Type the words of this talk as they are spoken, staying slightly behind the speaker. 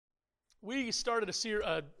We started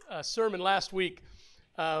a sermon last week,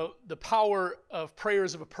 the power of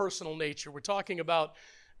prayers of a personal nature. We're talking about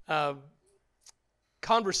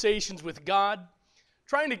conversations with God,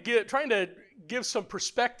 trying to give some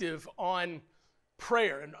perspective on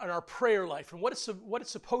prayer and on our prayer life and what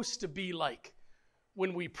it's supposed to be like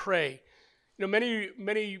when we pray. You know,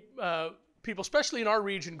 many people, especially in our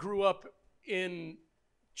region, grew up in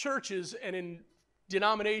churches and in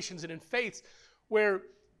denominations and in faiths where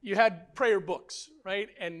you had prayer books, right?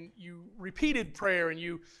 And you repeated prayer and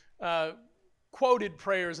you quoted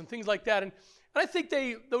prayers and things like that. And I think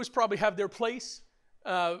those probably have their place.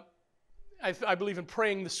 I believe in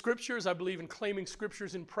praying the scriptures. I believe in claiming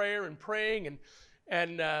scriptures in prayer and praying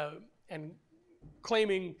and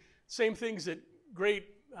claiming same things that great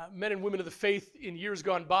men and women of the faith in years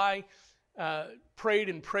gone by prayed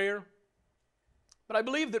in prayer. But I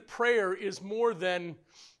believe that prayer is more than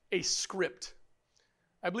a script.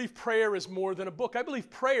 I believe prayer is more than a book. I believe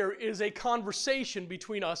prayer is a conversation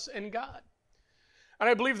between us and God. And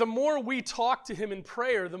I believe the more we talk to Him in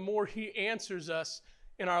prayer, the more He answers us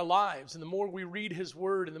in our lives. And the more we read His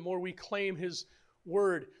Word and the more we claim His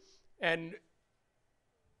Word and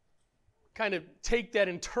kind of take that,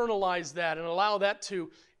 internalize that, and allow that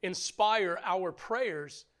to inspire our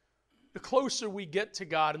prayers, the closer we get to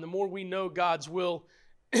God and the more we know God's will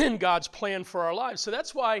and God's plan for our lives. So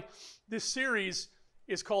that's why this series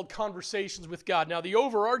is called Conversations with God. Now, the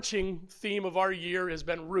overarching theme of our year has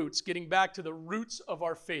been roots, getting back to the roots of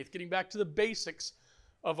our faith, getting back to the basics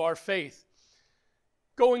of our faith.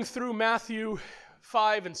 Going through Matthew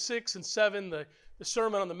 5 and 6 and 7, the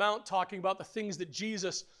Sermon on the Mount, talking about the things that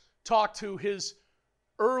Jesus talked to His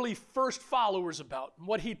early first followers about, and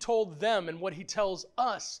what He told them and what He tells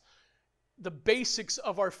us the basics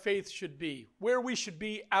of our faith should be, where we should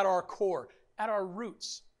be at our core, at our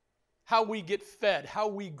roots, how we get fed, how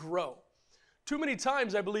we grow. Too many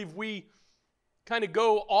times, I believe, we kind of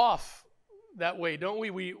go off that way, don't we?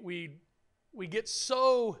 We get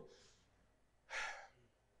so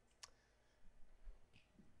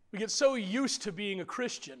used to being a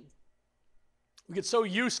Christian. We get so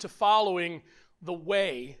used to following the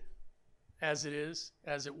way, as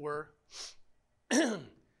it were,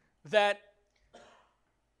 that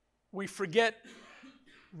we forget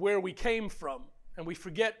where we came from. And we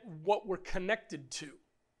forget what we're connected to.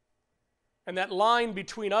 And that line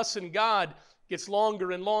between us and God gets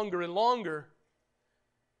longer and longer and longer.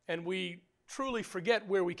 And we truly forget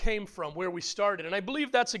where we came from, where we started. And I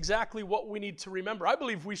believe that's exactly what we need to remember. I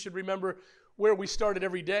believe we should remember where we started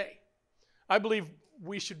every day. I believe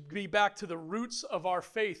we should be back to the roots of our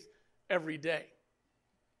faith every day.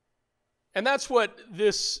 And that's what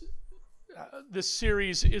this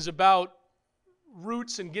series is about,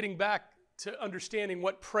 roots and getting back to understanding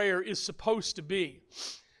what prayer is supposed to be.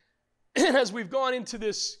 As we've gone into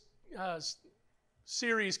this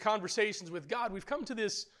series, Conversations with God, we've come to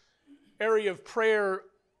this area of prayer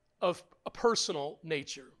of a personal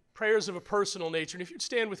nature, prayers of a personal nature. And if you'd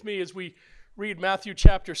stand with me as we read Matthew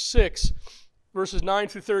chapter 6, verses 9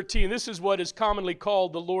 through 13, this is what is commonly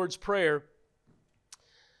called the Lord's Prayer.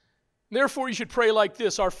 Therefore you should pray like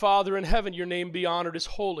this: Our Father in heaven, your name be honored as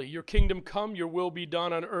holy. Your kingdom come, your will be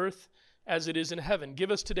done on earth as it is in heaven.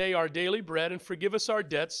 Give us today our daily bread, and forgive us our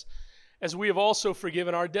debts, as we have also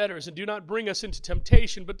forgiven our debtors. And do not bring us into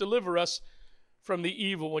temptation, but deliver us from the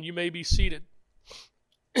evil one. You may be seated.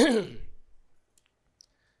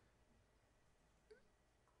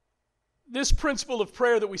 This principle of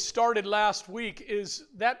prayer that we started last week is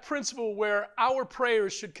that principle where our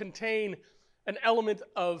prayers should contain an element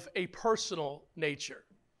of a personal nature.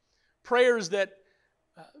 Prayers that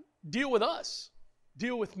deal with us.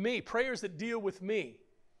 Deal with me, prayers that deal with me.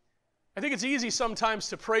 I think it's easy sometimes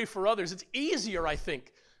to pray for others. It's easier, I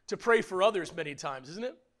think, to pray for others many times, isn't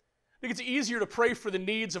it? I think it's easier to pray for the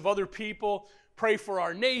needs of other people, pray for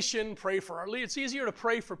our nation, pray for our leaders. It's easier to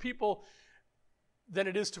pray for people than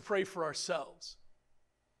it is to pray for ourselves.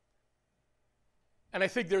 And I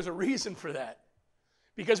think there's a reason for that.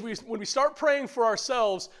 Because when we start praying for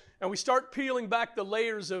ourselves and we start peeling back the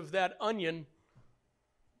layers of that onion,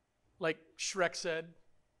 like Shrek said,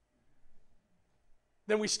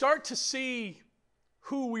 then we start to see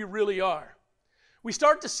who we really are. We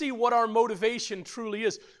start to see what our motivation truly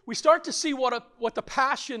is. We start to see what the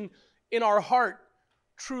passion in our heart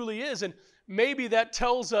truly is. And maybe that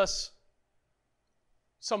tells us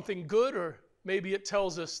something good, or maybe it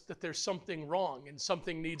tells us that there's something wrong and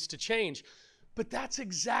something needs to change. But that's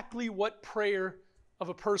exactly what prayer of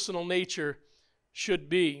a personal nature should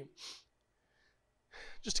be.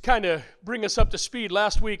 Just to kind of bring us up to speed,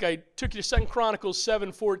 last week I took you to II Chronicles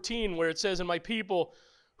 7:14, where it says, And my people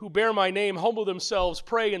who bear my name humble themselves,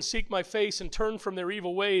 pray and seek my face, and turn from their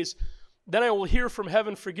evil ways, then I will hear from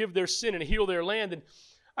heaven, forgive their sin, and heal their land. And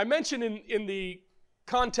I mentioned in the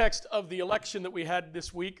context of the election that we had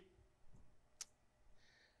this week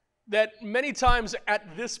that many times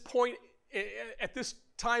at this point, at this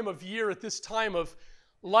time of year, at this time of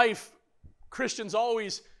life, Christians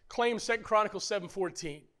always claim II Chronicles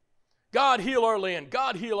 7:14. God heal our land,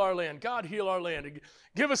 God heal our land, God heal our land.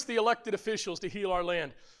 Give us the elected officials to heal our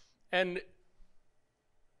land. And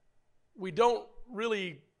we don't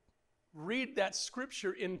really read that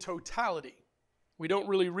scripture in totality. We don't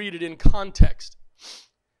really read it in context.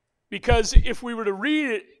 Because if we were to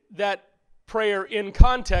read that prayer in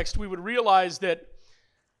context, we would realize that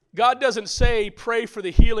God doesn't say pray for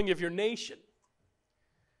the healing of your nation.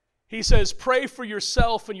 He says pray for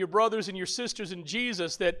yourself and your brothers and your sisters in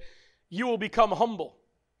Jesus that you will become humble,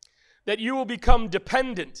 that you will become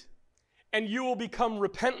dependent, and you will become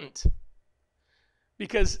repentant.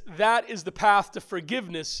 Because that is the path to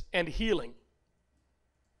forgiveness and healing.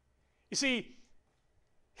 You see,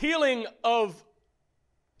 healing of,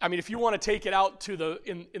 if you want to take it out to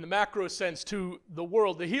in the macro sense, to the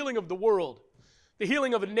world, the healing of the world, the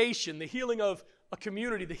healing of a nation, the healing of a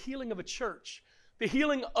community, the healing of a church, the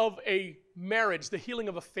healing of a marriage, the healing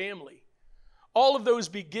of a family, all of those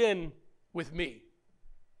begin with me.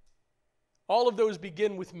 All of those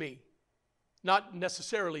begin with me. Not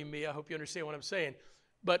necessarily me, I hope you understand what I'm saying,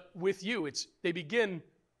 but with you. They begin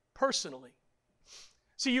personally.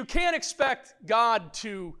 See, you can't expect God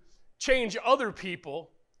to change other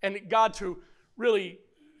people and God to really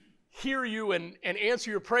hear you and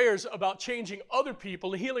answer your prayers about changing other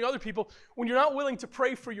people and healing other people when you're not willing to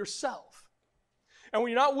pray for yourself. And when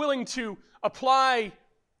you're not willing to apply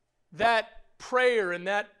that prayer and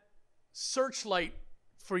that searchlight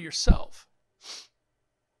for yourself.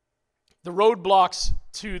 The roadblocks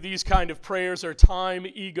to these kind of prayers are time,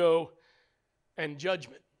 ego, and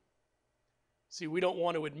judgment. See, we don't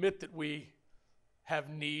want to admit that we have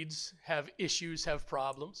needs, have issues, have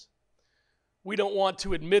problems. We don't want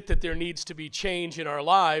to admit that there needs to be change in our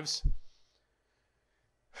lives.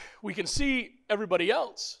 We can see everybody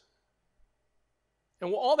else.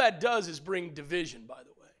 And all that does is bring division, by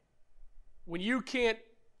the way. When you can't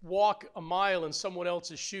walk a mile in someone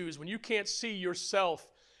else's shoes, when you can't see yourself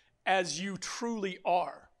as you truly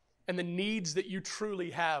are, and the needs that you truly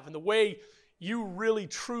have, and the way you really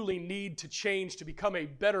truly need to change to become a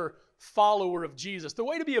better follower of Jesus, the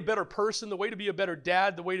way to be a better person, the way to be a better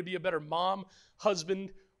dad, the way to be a better mom, husband,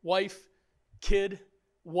 wife, kid,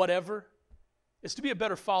 whatever, is to be a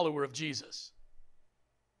better follower of Jesus.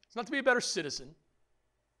 It's not to be a better citizen.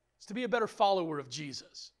 It's to be a better follower of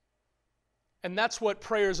Jesus. And that's what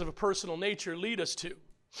prayers of a personal nature lead us to.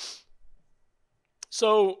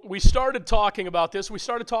 So we started talking about this. We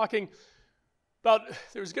started talking about,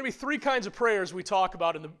 there's going to be three kinds of prayers we talk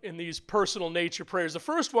about in these personal nature prayers. The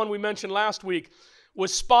first one we mentioned last week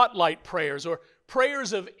was spotlight prayers, or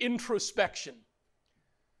prayers of introspection.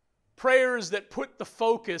 Prayers that put the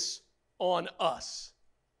focus on us.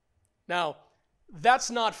 Now,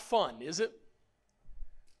 that's not fun, is it?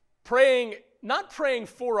 Not praying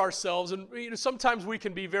for ourselves, and sometimes we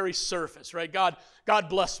can be very surface, right? God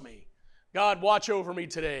bless me. God watch over me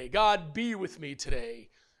today. God be with me today.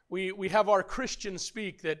 We have our Christian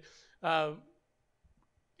speak that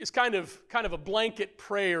is kind of a blanket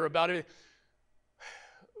prayer about it.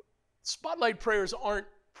 Spotlight prayers aren't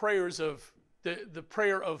prayers of the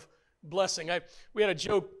prayer of blessing. We had a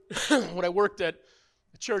joke when I worked at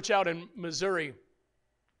a church out in Missouri.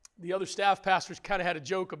 The other staff pastors kind of had a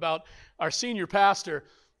joke about our senior pastor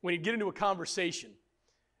when he'd get into a conversation,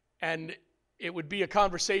 and it would be a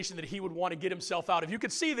conversation that he would want to get himself out of. You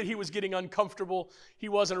could see that he was getting uncomfortable. He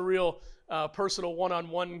wasn't a real personal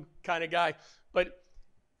one-on-one kind of guy. But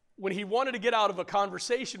when he wanted to get out of a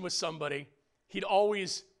conversation with somebody, he'd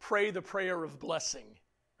always pray the prayer of blessing,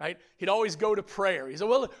 right? He'd always go to prayer. He said,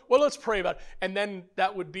 well, let's pray about it. And then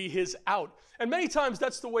that would be his out. And many times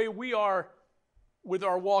that's the way we are with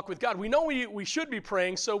our walk with God. We know we should be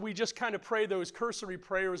praying, so we just kind of pray those cursory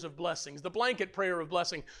prayers of blessings, the blanket prayer of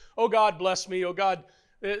blessing. Oh, God, bless me. Oh, God,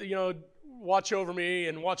 watch over me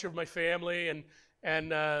and watch over my family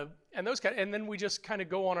and those kind. And then we just kind of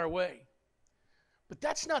go on our way. But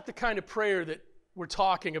that's not the kind of prayer that we're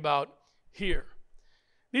talking about here.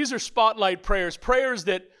 These are spotlight prayers, prayers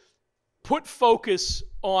that put focus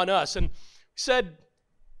on us. And we said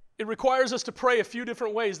it requires us to pray a few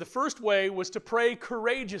different ways. The first way was to pray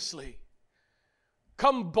courageously.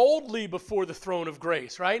 Come boldly before the throne of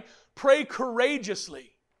grace, right? Pray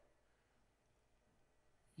courageously.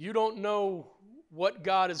 You don't know what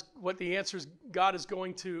the answers God is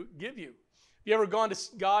going to give you. Have you ever gone to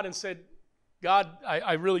God and said, God,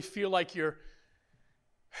 I really feel like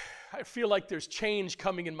there's change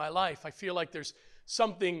coming in my life. I feel like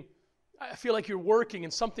you're working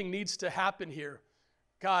and something needs to happen here.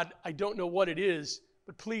 God, I don't know what it is,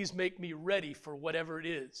 but please make me ready for whatever it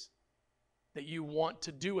is that you want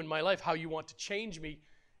to do in my life, how you want to change me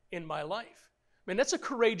in my life. Man, that's a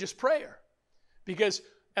courageous prayer, because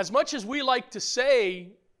as much as we like to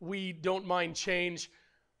say we don't mind change,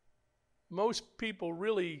 most people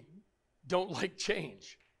really don't like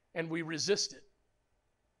change, and we resist it.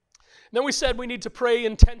 And then we said we need to pray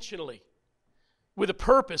intentionally with a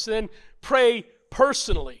purpose, and then pray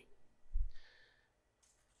personally.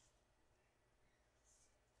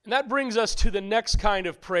 And that brings us to the next kind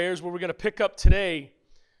of prayers where we're going to pick up today.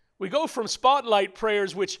 We go from spotlight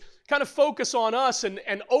prayers, which kind of focus on us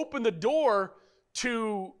and open the door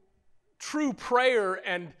to true prayer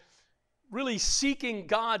and really seeking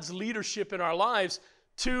God's leadership in our lives,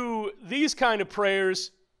 to these kind of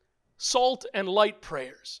prayers, salt and light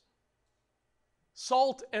prayers.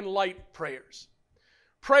 Salt and light prayers.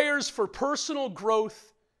 Prayers for personal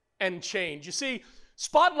growth and change. You see,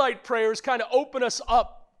 spotlight prayers kind of open us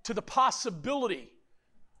up to the possibility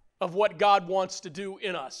of what God wants to do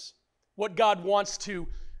in us, where God wants to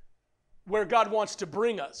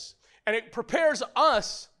bring us. And it prepares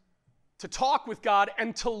us to talk with God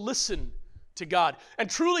and to listen to God and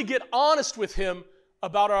truly get honest with Him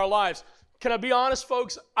about our lives. Can I be honest,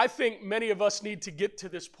 folks? I think many of us need to get to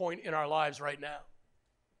this point in our lives right now.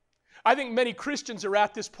 I think many Christians are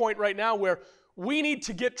at this point right now where we need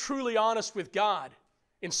to get truly honest with God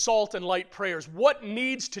in salt and light prayers. What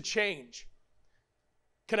needs to change?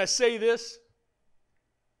 Can I say this?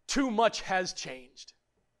 Too much has changed.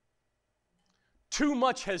 Too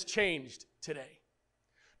much has changed today.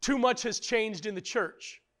 Too much has changed in the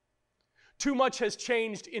church. Too much has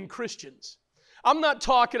changed in Christians. I'm not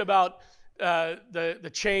talking about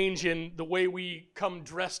the change in the way we come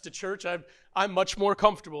dressed to church. I'm much more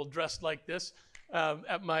comfortable dressed like this.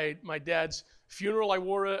 At my dad's funeral, I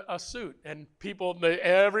wore a suit, and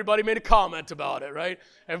everybody made a comment about it, right?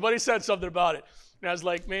 Everybody said something about it. And I was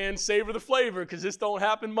like, man, savor the flavor, because this don't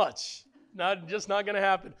happen much. Just not going to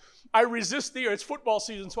happen. I resist the urge. It's football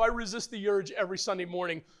season, so I resist the urge every Sunday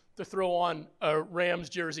morning to throw on a Rams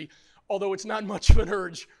jersey, although it's not much of an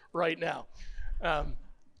urge right now.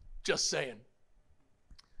 Just saying.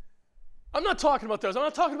 I'm not talking about those. I'm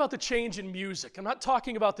not talking about the change in music. I'm not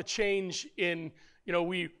talking about the change in,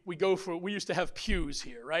 we used to have pews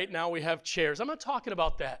here, right? Now we have chairs. I'm not talking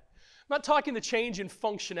about that. I'm not talking the change in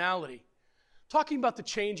functionality. I'm talking about the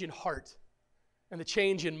change in heart and the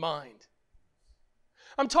change in mind.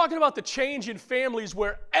 I'm talking about the change in families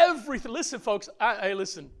where everything, listen folks,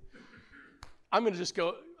 listen. I'm going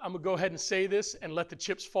to go ahead and say this and let the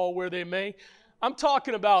chips fall where they may. I'm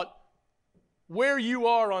talking about where you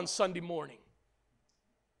are on Sunday morning.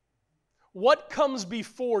 What comes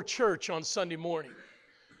before church on Sunday morning?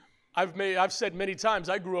 I've said many times,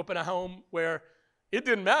 I grew up in a home where it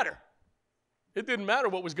didn't matter. It didn't matter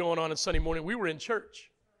what was going on Sunday morning. We were in church.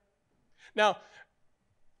 Now,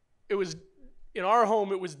 in our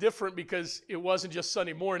home, it was different because it wasn't just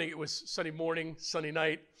Sunday morning. It was Sunday morning, Sunday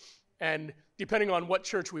night, and depending on what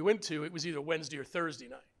church we went to, it was either Wednesday or Thursday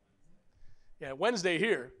night. Yeah, Wednesday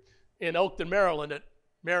here in Elkton, Maryland at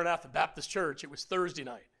Maranatha Baptist Church, it was Thursday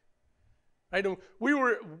night. It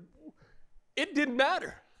didn't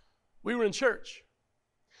matter. We were in church.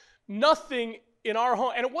 Nothing in our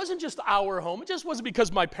home, and it wasn't just our home. It just wasn't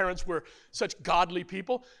because my parents were such godly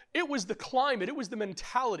people. It was the climate. It was the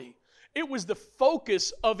mentality. It was the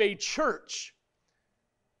focus of a church.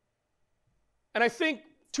 And I think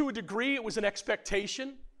to a degree it was an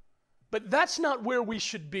expectation, but that's not where we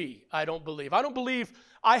should be, I don't believe. I don't believe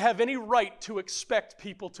I have any right to expect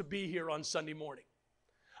people to be here on Sunday morning.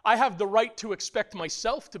 I have the right to expect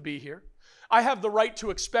myself to be here. I have the right to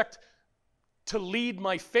expect to lead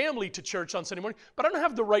my family to church on Sunday morning, but I don't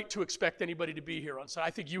have the right to expect anybody to be here on Sunday.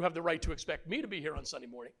 I think you have the right to expect me to be here on Sunday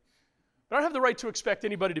morning, but I don't have the right to expect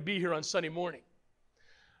anybody to be here on Sunday morning.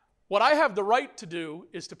 What I have the right to do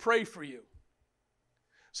is to pray for you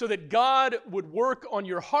so that God would work on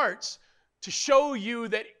your hearts to show you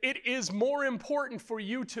that it is more important for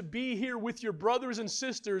you to be here with your brothers and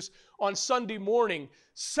sisters on Sunday morning,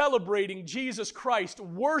 celebrating Jesus Christ,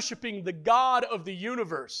 worshiping the God of the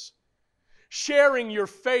universe, sharing your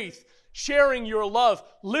faith, sharing your love,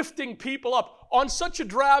 lifting people up on such a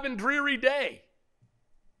drab and dreary day.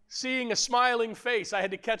 Seeing a smiling face. I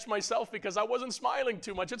had to catch myself because I wasn't smiling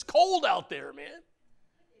too much. It's cold out there, man.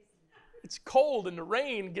 it's cold and the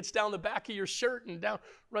rain gets down the back of your shirt and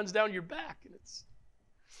runs down your back. And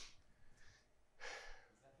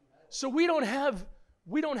so we don't have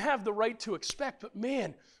the right to expect, but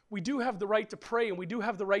man, we do have the right to pray and we do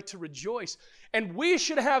have the right to rejoice. And we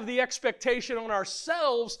should have the expectation on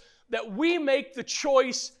ourselves that we make the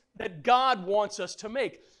choice that God wants us to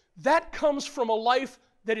make. That comes from a life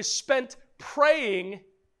that is spent praying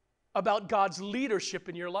about God's leadership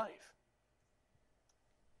in your life.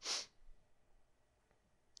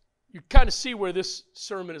 You kind of see where this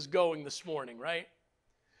sermon is going this morning, right?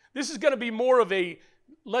 This is going to be more of a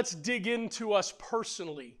let's dig into us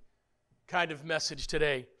personally kind of message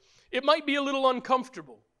today. It might be a little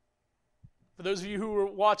uncomfortable. For those of you who are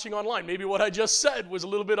watching online, maybe what I just said was a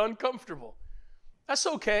little bit uncomfortable. That's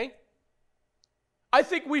okay. I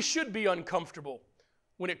think we should be uncomfortable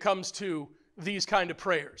when it comes to these kind of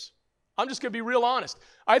prayers. I'm just going to be real honest.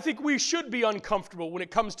 I think we should be uncomfortable when it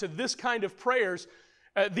comes to this kind of prayers,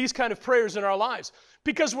 these kind of prayers in our lives,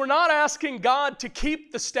 because we're not asking God to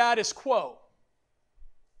keep the status quo.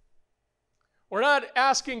 We're not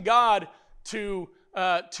asking God to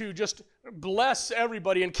just bless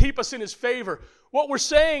everybody and keep us in His favor. What we're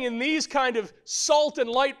saying in these kind of salt and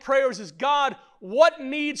light prayers is, God, what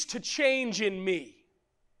needs to change in me?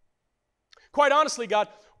 Quite honestly, God,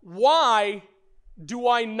 why do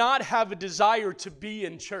I not have a desire to be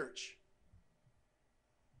in church?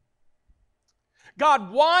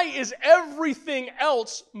 God, why is everything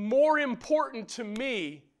else more important to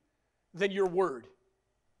me than your word?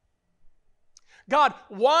 God,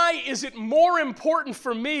 why is it more important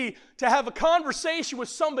for me to have a conversation with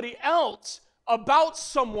somebody else about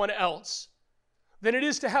someone else than it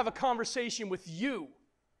is to have a conversation with you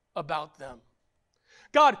about them?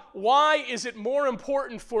 God, why is it more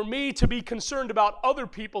important for me to be concerned about other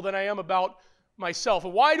people than I am about myself?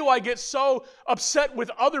 And why do I get so upset with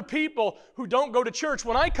other people who don't go to church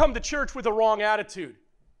when I come to church with a wrong attitude?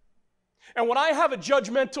 And when I have a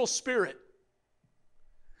judgmental spirit?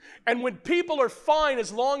 And when people are fine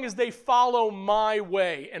as long as they follow my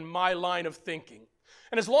way and my line of thinking.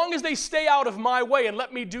 And as long as they stay out of my way and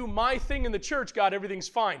let me do my thing in the church, God, everything's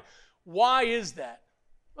fine. Why is that?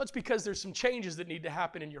 Well, it's because there's some changes that need to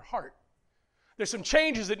happen in your heart. There's some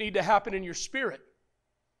changes that need to happen in your spirit.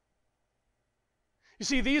 You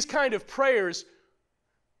see, these kind of prayers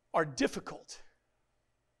are difficult.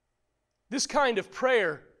 This kind of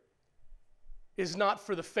prayer is not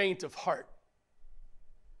for the faint of heart.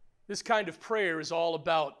 This kind of prayer is all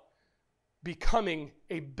about becoming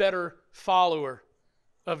a better follower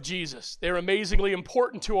of Jesus. They're amazingly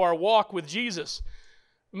important to our walk with Jesus.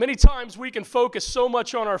 Many times we can focus so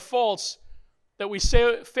much on our faults that we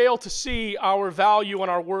fail to see our value and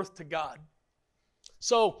our worth to God.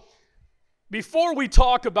 So, before we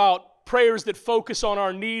talk about prayers that focus on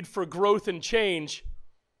our need for growth and change,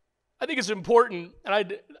 I think it's important,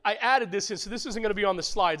 and I added this in, so this isn't going to be on the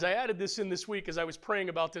slides. I added this in this week as I was praying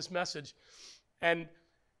about this message. And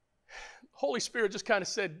Holy Spirit just kind of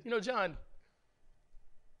said, John,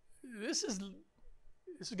 this is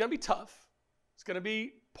going to be tough. It's going to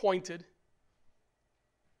be pointed.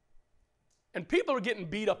 And people are getting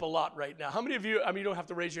beat up a lot right now. How many of you, you don't have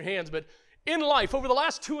to raise your hands, but in life, over the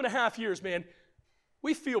last 2.5 years, man,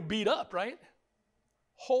 we feel beat up, right?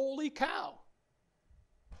 Holy cow.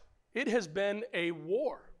 It has been a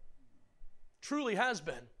war. Truly has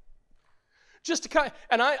been.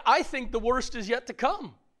 And I think the worst is yet to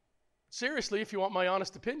come. Seriously, if you want my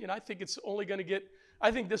honest opinion, I think it's only going to I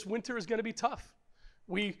think this winter is going to be tough.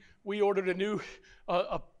 We ordered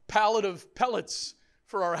a pallet of pellets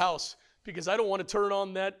for our house because I don't want to turn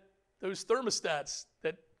on those thermostats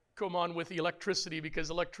that come on with the electricity, because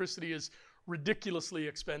electricity is ridiculously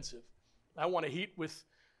expensive. I want to heat with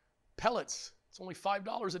pellets. It's only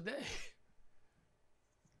 $5 a day.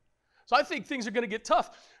 So I think things are going to get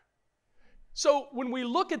tough. So when we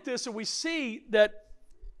look at this and we see that,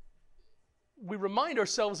 we remind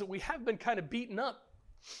ourselves that we have been kind of beaten up.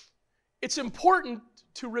 It's important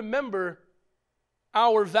to remember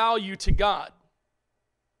our value to God.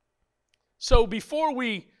 So before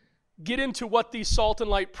we get into what these salt and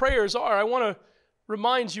light prayers are, I want to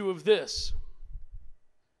remind you of this.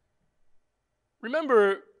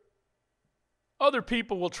 Remember, other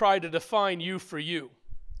people will try to define you for you.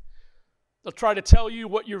 They'll try to tell you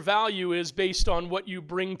what your value is based on what you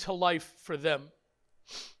bring to life for them.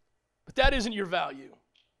 But that isn't your value,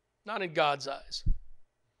 not in God's eyes.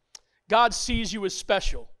 God sees you as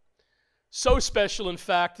special. So special, in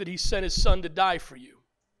fact, that He sent His Son to die for you.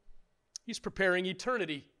 He's preparing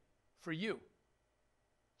eternity for you.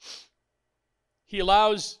 He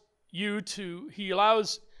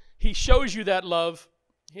shows you that love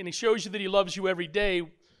And he shows you that he loves you every day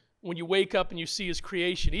when you wake up and you see his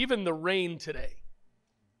creation. Even the rain today.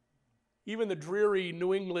 Even the dreary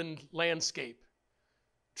New England landscape.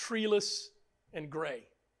 Treeless and gray.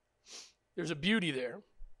 There's a beauty there.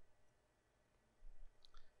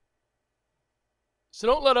 So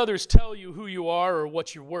don't let others tell you who you are or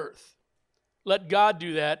what you're worth. Let God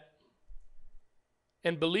do that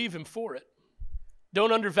and believe him for it.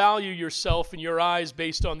 Don't undervalue yourself in your eyes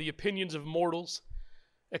based on the opinions of mortals.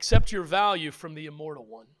 Accept your value from the immortal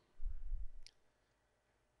one.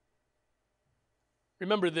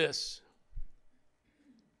 Remember this.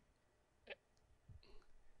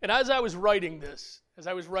 And as I was writing this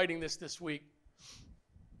this week,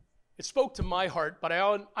 it spoke to my heart, but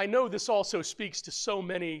I know this also speaks to so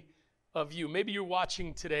many of you. Maybe you're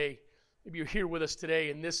watching today, maybe you're here with us today,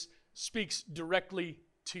 and this speaks directly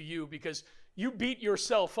to you because you beat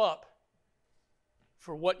yourself up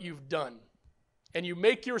for what you've done. And you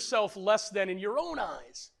make yourself less than in your own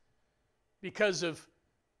eyes because of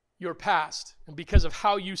your past and because of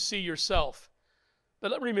how you see yourself.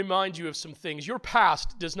 But let me remind you of some things. Your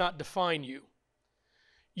past does not define you.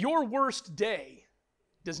 Your worst day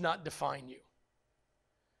does not define you.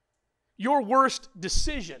 Your worst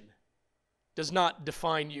decision does not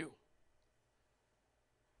define you.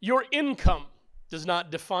 Your income does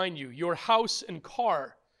not define you. Your house and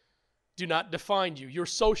car do not define you. Your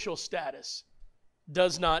social status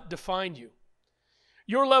does not define you.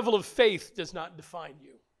 Your level of faith does not define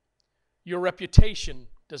you. Your reputation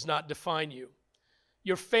does not define you.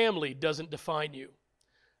 Your family doesn't define you.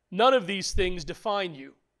 None of these things define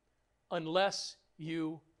you unless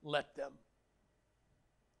you let them.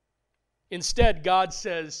 Instead, God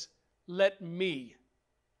says, let me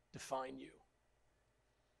define you.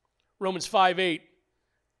 Romans 5:8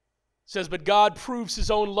 says, but God proves his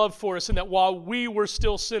own love for us in that while we were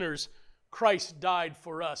still sinners, Christ died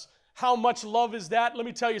for us. How much love is that? Let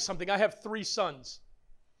me tell you something. I have 3 sons.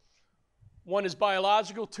 One is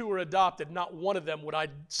biological, 2 are adopted. Not one of them would I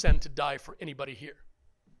send to die for anybody here.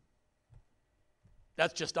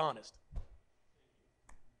 That's just honest.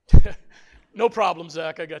 No problem,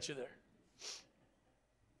 Zach. I got you there.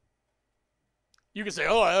 You can say,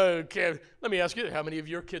 oh, okay. Let me ask you, how many of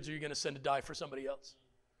your kids are you going to send to die for somebody else?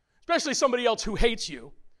 Especially somebody else who hates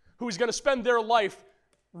you, who is going to spend their life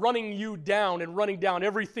running you down and running down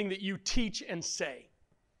everything that you teach and say.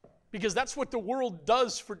 Because that's what the world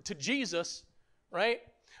does to Jesus, right?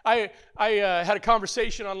 I had a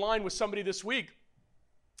conversation online with somebody this week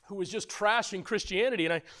who was just trashing Christianity,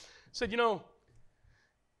 and I said,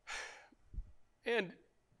 and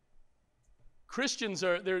Christians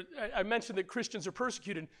I mentioned that Christians are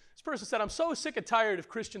persecuted. This person said, I'm so sick and tired of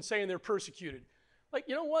Christians saying they're persecuted. Like,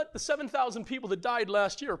 you know what? The 7,000 people that died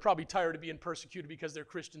last year are probably tired of being persecuted because they're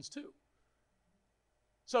Christians too.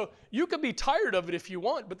 So you can be tired of it if you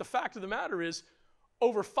want, but the fact of the matter is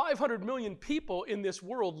over 500 million people in this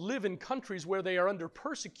world live in countries where they are under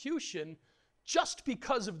persecution just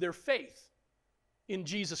because of their faith in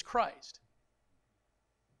Jesus Christ.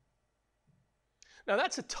 Now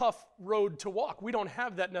that's a tough road to walk. We don't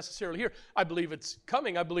have that necessarily here. I believe it's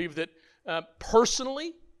coming. I believe that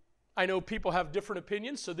personally, I know people have different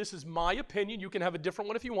opinions, so this is my opinion. You can have a different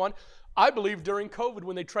one if you want. I believe during COVID,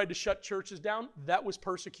 when they tried to shut churches down, that was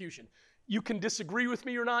persecution. You can disagree with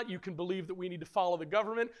me or not. You can believe that we need to follow the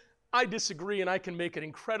government. I disagree, and I can make an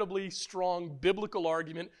incredibly strong biblical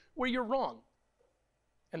argument where you're wrong.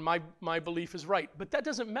 And my belief is right. But that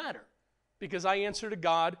doesn't matter because I answer to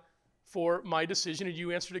God for my decision and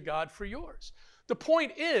you answer to God for yours. The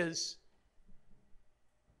point is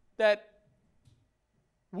that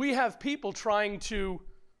we have people trying to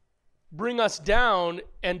bring us down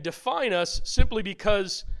and define us simply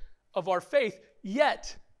because of our faith.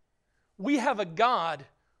 Yet, we have a God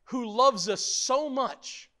who loves us so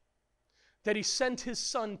much that he sent his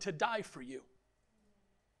son to die for you.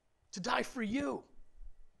 To die for you.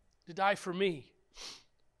 To die for me.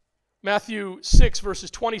 Matthew 6, verses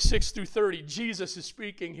 26 through 30. Jesus is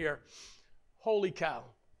speaking here. Holy cow.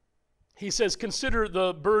 He says, consider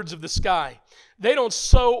the birds of the sky. They don't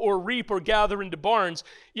sow or reap or gather into barns,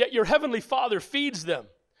 yet your heavenly Father feeds them.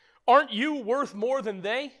 Aren't you worth more than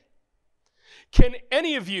they? Can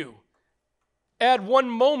any of you add 1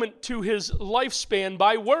 moment to his lifespan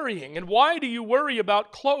by worrying? And why do you worry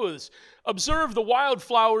about clothes? Observe the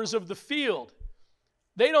wildflowers of the field.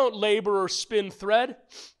 They don't labor or spin thread.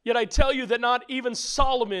 Yet I tell you that not even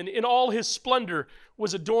Solomon in all his splendor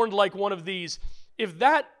was adorned like one of these. If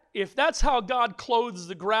that's how God clothes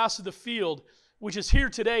the grass of the field, which is here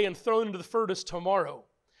today and thrown into the furnace tomorrow,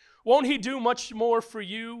 won't he do much more for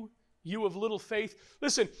you, you of little faith?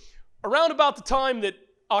 Listen, around about the time that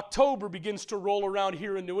October begins to roll around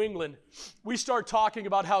here in New England, we start talking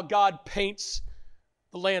about how God paints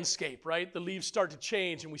the landscape, right? The leaves start to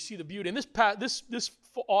change and we see the beauty. And this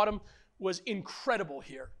autumn was incredible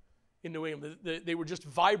here in New England. They were just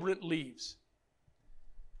vibrant leaves.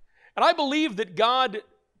 And I believe that God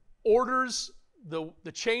orders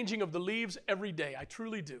the changing of the leaves every day. I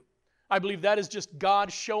truly do. I believe that is just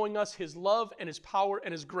God showing us His love and His power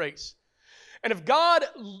and His grace. And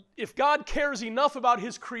if God cares enough about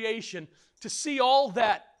His creation to see all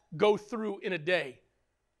that go through in a day,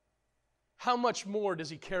 how much more does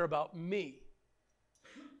He care about me,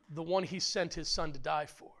 the one He sent His Son to die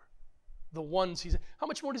for? How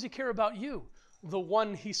much more does He care about you, the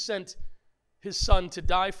one He sent His Son to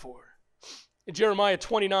die for? In Jeremiah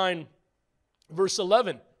 29, verse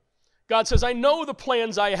 11, God says, I know the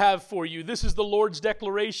plans I have for you. This is the Lord's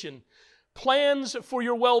declaration. Plans for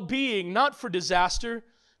your well-being, not for disaster,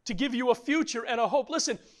 to give you a future and a hope.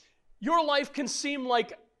 Listen, your life can seem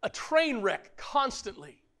like a train wreck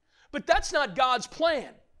constantly, but that's not God's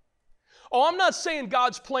plan. Oh, I'm not saying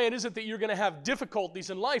God's plan isn't that you're going to have difficulties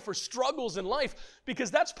in life or struggles in life, because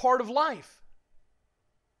that's part of life.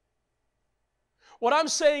 What I'm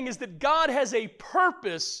saying is that God has a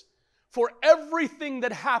purpose for everything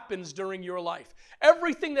that happens during your life,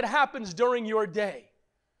 everything that happens during your day.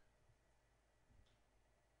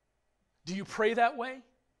 Do you pray that way?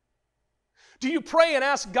 Do you pray and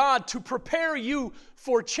ask God to prepare you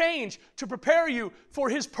for change, to prepare you for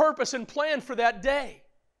His purpose and plan for that day?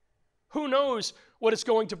 Who knows what it's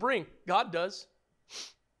going to bring? God does.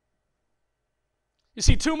 You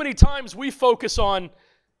see, too many times we focus on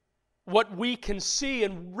what we can see,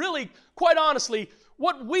 and really, quite honestly,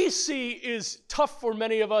 what we see is tough for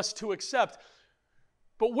many of us to accept.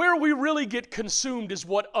 But where we really get consumed is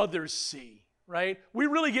what others see, right? We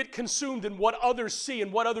really get consumed in what others see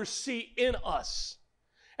and what others see in us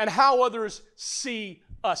and how others see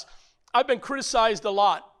us. I've been criticized a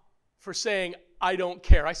lot for saying, I don't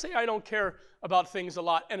care. I say I don't care about things a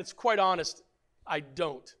lot, and it's quite honest, I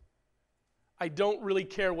don't. I don't really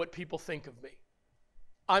care what people think of me.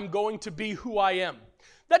 I'm going to be who I am.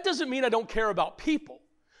 That doesn't mean I don't care about people.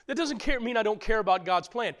 That doesn't mean I don't care about God's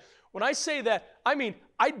plan. When I say that, I mean,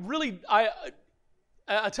 I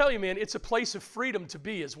tell you, man, it's a place of freedom to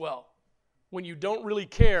be as well. When you don't really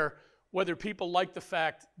care whether people like the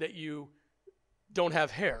fact that you don't have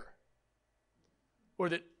hair, or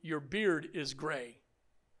that your beard is gray,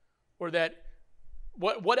 or that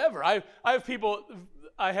whatever. I have people,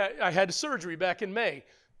 I had surgery back in May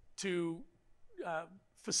to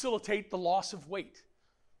facilitate the loss of weight.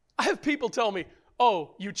 I have people tell me,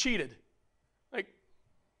 oh, you cheated. Like,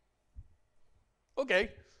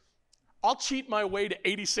 okay, I'll cheat my way to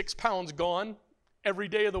 86 pounds gone every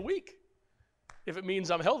day of the week if it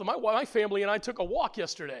means I'm healthy. My family and I took a walk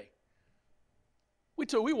yesterday.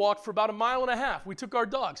 We walked for about 1.5 miles. We took our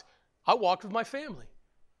dogs. I walked with my family.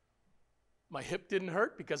 My hip didn't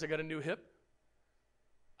hurt because I got a new hip.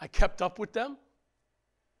 I kept up with them.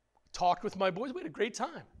 Talked with my boys. We had a great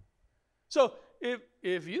time. So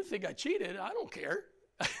if you think I cheated, I don't care.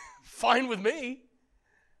 Fine with me.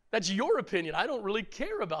 That's your opinion. I don't really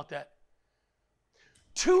care about that.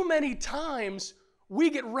 Too many times we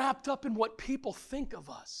get wrapped up in what people think of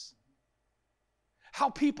us, how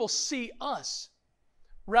people see us,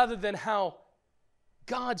 rather than how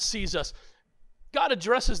God sees us. God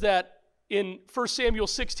addresses that in 1 Samuel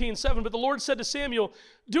 16:7. But the Lord said to Samuel,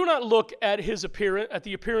 do not look at his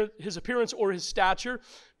appearance or his stature,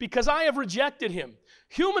 because I have rejected him.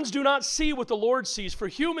 Humans do not see what the Lord sees, for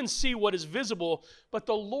humans see what is visible, but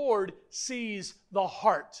the Lord sees the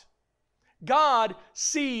heart. God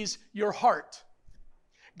sees your heart.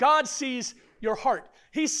 God sees your heart.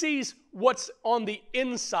 He sees what's on the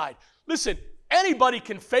inside. Listen, anybody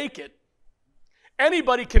can fake it.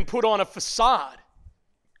 Anybody can put on a facade,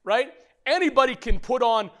 right? Anybody can put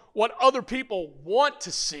on what other people want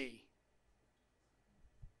to see.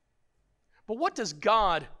 But what does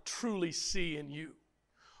God truly see in you?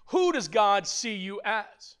 Who does God see you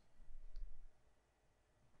as?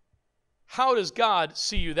 How does God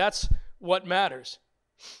see you? That's what matters.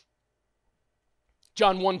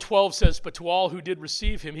 John 1:12 says, but to all who did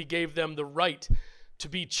receive him, he gave them the right to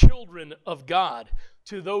be children of God,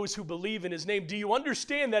 to those who believe in his name. Do you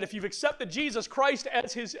understand that if you've accepted Jesus Christ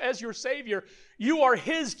as your Savior, you are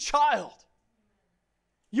his child?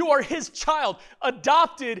 You are his child,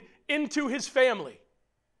 adopted into his family.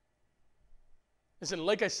 Listen,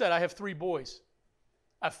 like I said, I have 3 boys.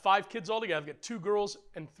 I have 5 kids altogether. I've got 2 girls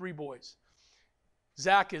and 3 boys.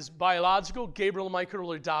 Zach is biological. Gabriel and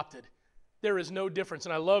Michael are adopted. There is no difference.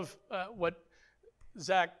 And I love what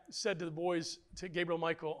Zach said to the boys, to Gabriel and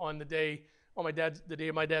Michael on the day of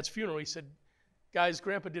my dad's funeral, he said, guys,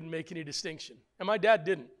 Grandpa didn't make any distinction. And my dad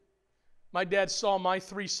didn't. My dad saw my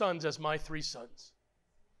 3 sons as my 3 sons.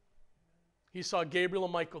 He saw Gabriel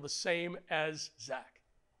and Michael the same as Zach.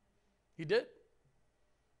 He did.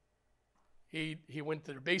 He went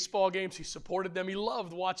to their baseball games. He supported them. He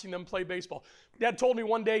loved watching them play baseball. Dad told me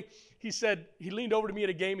one day, he said, he leaned over to me at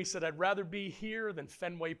a game. He said, I'd rather be here than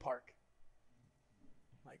Fenway Park.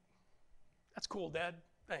 I'm like, that's cool, Dad.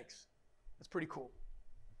 Thanks. That's pretty cool.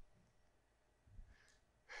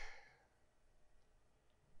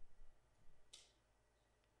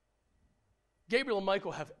 Gabriel and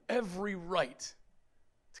Michael have every right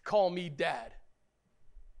to call me Dad,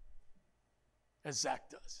 as Zach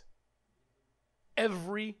does.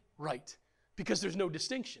 Every right, because there's no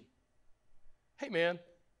distinction. Hey, man,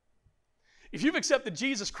 if you've accepted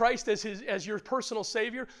Jesus Christ as your personal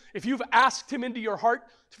Savior, if you've asked Him into your heart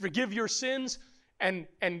to forgive your sins and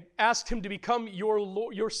asked Him to become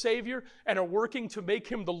your Savior and are working to make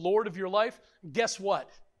Him the Lord of your life, guess what?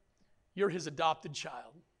 You're His adopted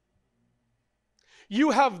child.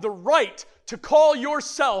 You have the right to call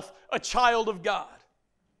yourself a child of God.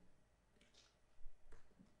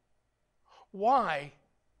 Why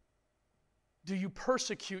do you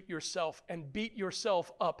persecute yourself and beat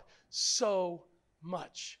yourself up so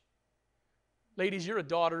much? Ladies, you're a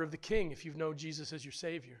daughter of the King if you've known Jesus as your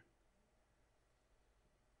Savior.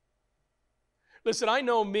 Listen, I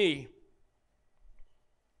know me.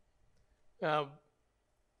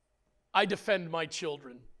 I defend my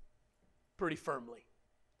children pretty firmly.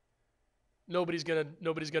 Nobody's gonna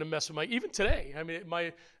mess with even today. I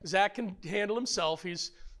mean, Zach can handle himself.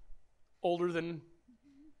 He's older than,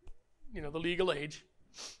 the legal age.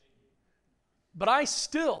 But I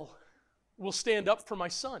still will stand up for my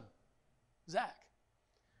son, Zach.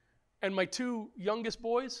 And my 2 youngest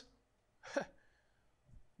boys,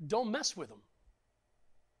 don't mess with them.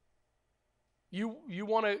 You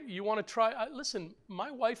want to try? Listen,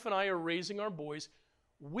 my wife and I are raising our boys.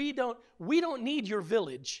 We don't need your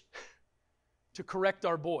village to correct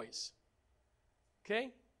our boys.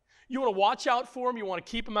 Okay? You want to watch out for them. You want to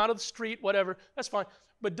keep them out of the street, whatever. That's fine.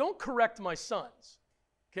 But don't correct my sons.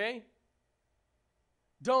 Okay?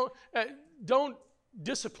 Don't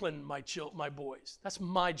discipline my boys. That's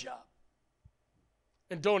my job.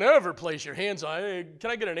 And don't ever place your hands on. Hey, can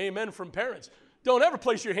I get an amen from parents? Don't ever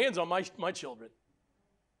place your hands on my children.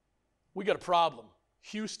 We got a problem.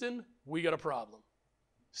 Houston, we got a problem.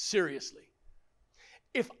 Seriously.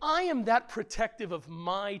 If I am that protective of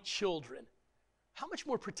my children, how much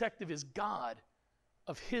more protective is God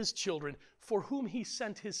of His children for whom He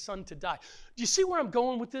sent His Son to die? Do you see where I'm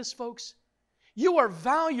going with this, folks? You are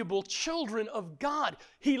valuable children of God.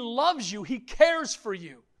 He loves you. He cares for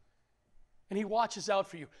you. And He watches out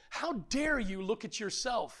for you. How dare you look at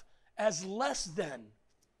yourself as less than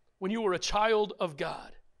when you were a child of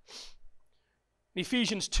God?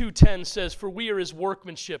 Ephesians 2:10 says, "For we are His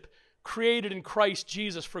workmanship, created in Christ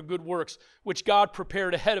Jesus for good works, which God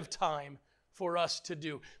prepared ahead of time for us to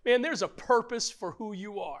do." Man, there's a purpose for who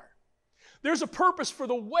you are. There's a purpose for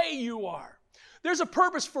the way you are. There's a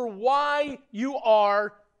purpose for why you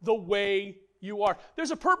are the way you are.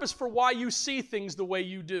 There's a purpose for why you see things the way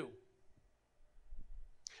you do.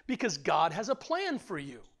 Because God has a plan for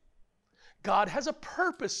you. God has a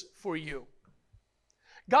purpose for you.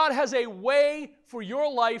 God has a way for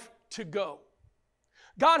your life to go.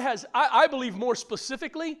 God has, I believe more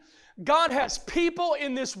specifically, God has people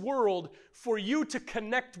in this world for you to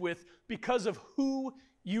connect with because of who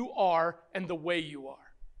you are and the way you are.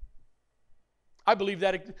 I believe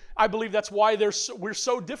that's why we're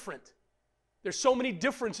so different. There's so many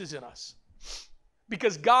differences in us.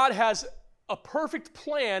 Because God has a perfect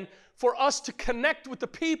plan for us to connect with the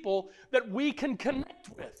people that we can connect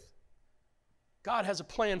with. God has a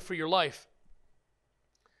plan for your life.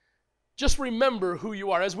 Just remember who you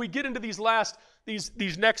are. As we get into these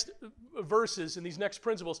next verses and these next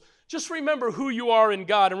principles, just remember who you are in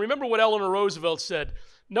God. And remember what Eleanor Roosevelt said,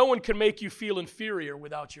 no one can make you feel inferior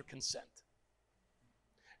without your consent.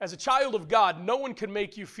 As a child of God, no one can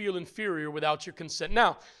make you feel inferior without your consent.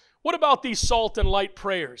 Now, what about these salt and light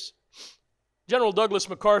prayers? General Douglas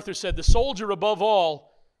MacArthur said, the soldier above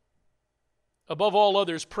all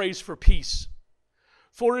others prays for peace.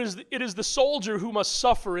 For it is the soldier who must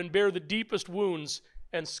suffer and bear the deepest wounds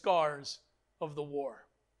and scars of the war.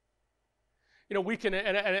 You know, we can,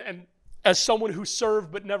 and as someone who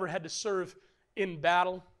served but never had to serve in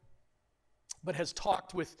battle, but has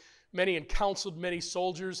talked with many and counseled many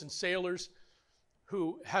soldiers and sailors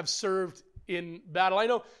who have served in battle. I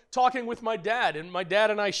know talking with my dad, and my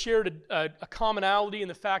dad and I shared a commonality in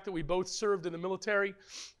the fact that we both served in the military,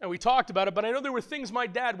 and we talked about it, but I know there were things my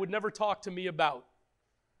dad would never talk to me about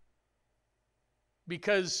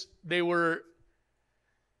because there's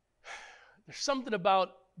something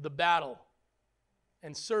about the battle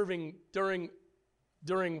and serving during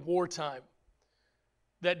wartime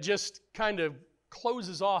that just kind of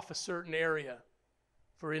closes off a certain area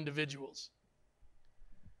for individuals.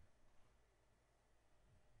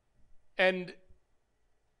 And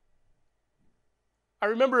I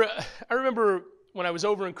remember when I was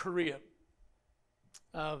over in Korea,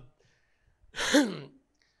 back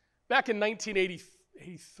in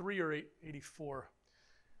 1983 or 84,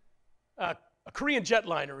 a Korean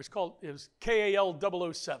jetliner, it was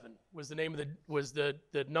KAL 007 was the name of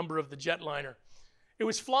the number of the jetliner. It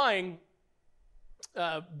was flying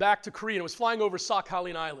back to Korea, and it was flying over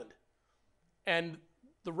Sakhalin Island. And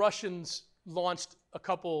the Russians launched a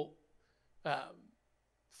couple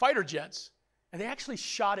fighter jets, and they actually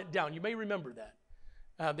shot it down. You may remember that.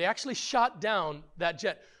 They actually shot down that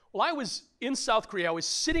jet. Well, I was in South Korea. I was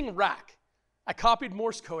sitting rack. I copied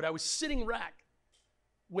Morse code. I was sitting rack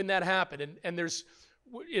when that happened. And there's,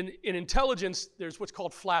 in intelligence, there's what's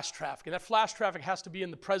called flash traffic. And that flash traffic has to be in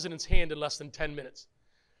the president's hand in less than 10 minutes.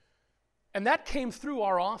 And that came through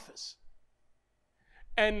our office.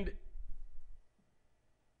 And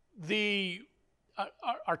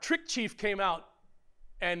our trick chief came out,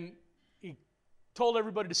 and he told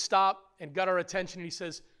everybody to stop and got our attention. And he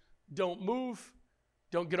says, "Don't move.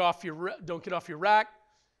 Don't get off your rack.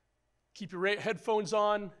 Keep your headphones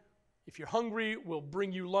on. If you're hungry, we'll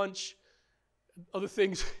bring you lunch. Other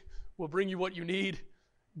things, we'll bring you what you need.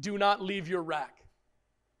 Do not leave your rack."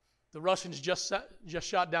 The Russians just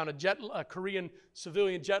shot down a Korean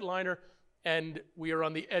civilian jetliner, and we are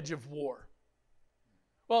on the edge of war.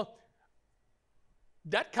 Well,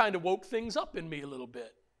 that kind of woke things up in me a little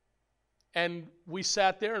bit. And we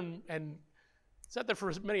sat there and sat there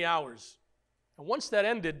for many hours. And once that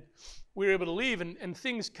ended, we were able to leave, and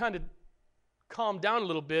things kind of calmed down a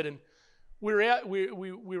little bit, and we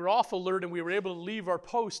were off alert, and we were able to leave our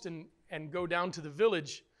post and go down to the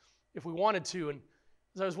village if we wanted to. And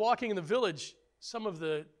as I was walking in the village, some of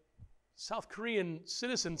the South Korean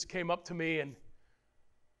citizens came up to me and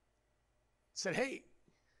said, "Hey,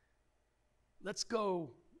 let's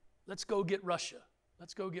go get Russia.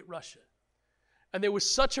 Let's go get Russia." And there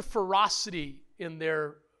was such a ferocity in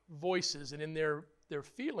their voices and in their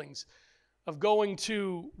feelings of going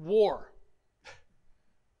to war.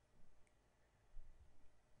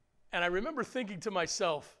 And I remember thinking to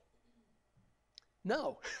myself,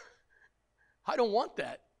 no, I don't want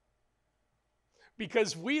that.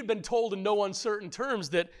 Because we had been told in no uncertain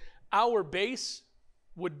terms that our base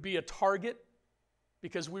would be a target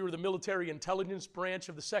because we were the military intelligence branch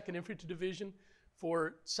of the 2nd Infantry Division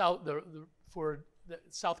for the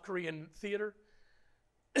South Korean theater.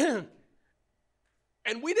 And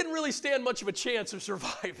we didn't really stand much of a chance of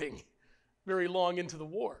surviving very long into the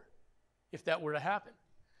war if that were to happen.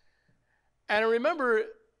 And I remember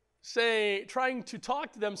trying to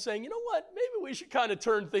talk to them, saying, "You know what, maybe we should kind of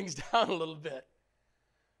turn things down a little bit."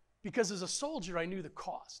 Because as a soldier, I knew the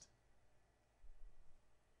cost.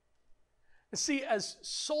 And see, as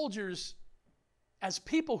soldiers, as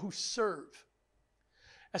people who serve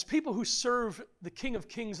the King of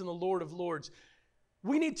Kings and the Lord of Lords,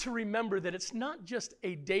 we need to remember that it's not just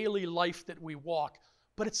a daily life that we walk,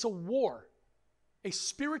 but it's a war, a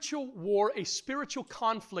spiritual war, a spiritual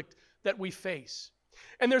conflict that we face.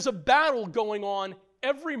 And there's a battle going on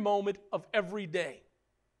every moment of every day.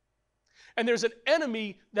 And there's an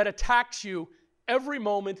enemy that attacks you every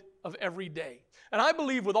moment of every day. And I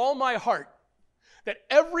believe with all my heart that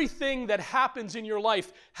everything that happens in your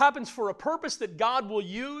life happens for a purpose that God will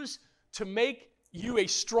use to make you a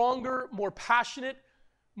stronger, more passionate,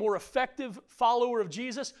 more effective follower of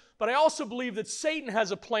Jesus. But I also believe that Satan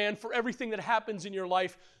has a plan for everything that happens in your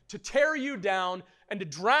life to tear you down and to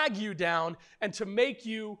drag you down and to make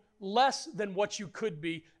you less than what you could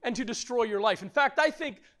be and to destroy your life. In fact, I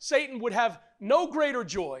think Satan would have no greater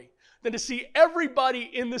joy than to see everybody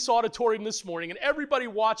in this auditorium this morning and everybody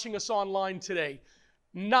watching us online today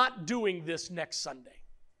not doing this next Sunday.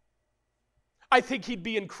 I think he'd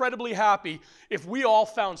be incredibly happy if we all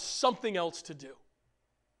found something else to do.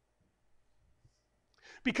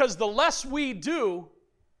 Because the less we do,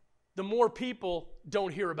 the more people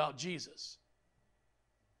don't hear about Jesus.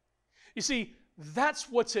 You see, that's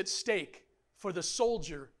what's at stake for the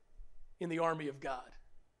soldier in the army of God.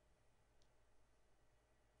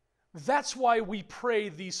 That's why we pray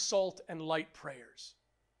these salt and light prayers.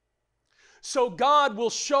 So God will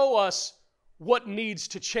show us what needs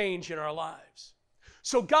to change in our lives.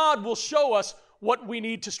 So God will show us what we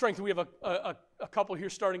need to strengthen. We have a couple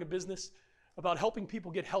here starting a business about helping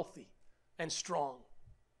people get healthy and strong.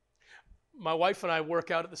 My wife and I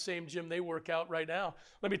work out at the same gym they work out right now.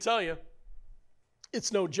 Let me tell you,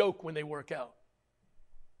 it's no joke when they work out.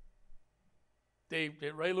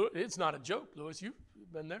 It's not a joke, Louis. You've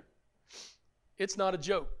been there. It's not a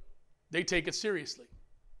joke. They take it seriously.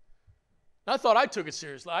 I thought I took it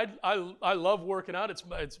seriously. I love working out. It's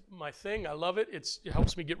my thing. I love it. It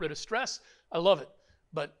helps me get rid of stress. I love it.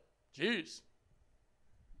 But, geez,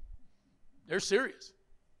 they're serious.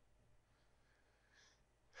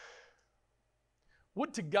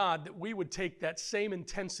 Would to God that we would take that same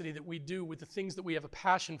intensity that we do with the things that we have a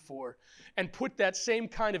passion for and put that same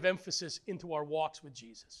kind of emphasis into our walks with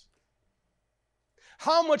Jesus.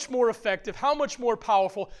 How much more effective, how much more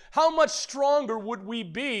powerful, how much stronger would we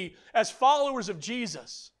be as followers of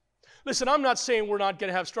Jesus? Listen, I'm not saying we're not going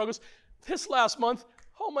to have struggles. This last month,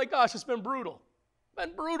 oh my gosh, it's been brutal. It's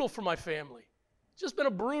been brutal for my family. It's just been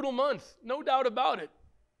a brutal month, no doubt about it.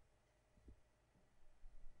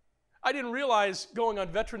 I didn't realize going on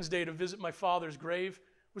Veterans Day to visit my father's grave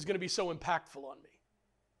was going to be so impactful on me.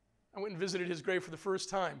 I went and visited his grave for the first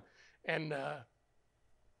time, and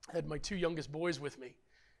had my two youngest boys with me.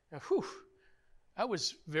 And that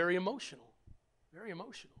was very emotional, very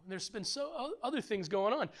emotional. And there's been other things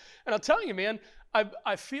going on. And I'll tell you, man,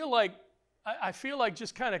 I feel like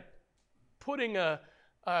just kind of putting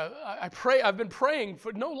I've been praying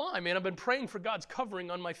for, no lie, man, I've been praying for God's covering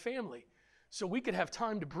on my family so we could have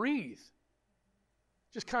time to breathe.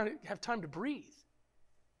 Just kind of have time to breathe.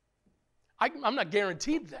 I'm not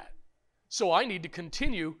guaranteed that. So I need to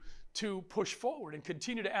continue to push forward and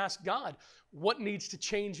continue to ask God what needs to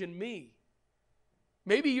change in me.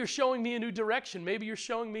 Maybe you're showing me a new direction. Maybe you're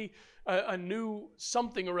showing me a new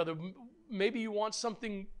something or other. Maybe you want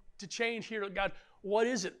something to change here. God, what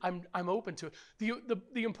is it? I'm open to it.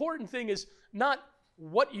 The important thing is not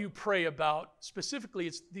what you pray about specifically.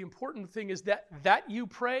 It's the important thing is that you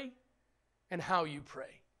pray and how you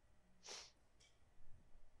pray.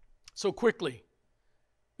 So quickly,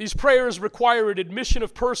 these prayers require an admission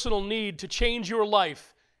of personal need to change your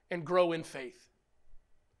life and grow in faith.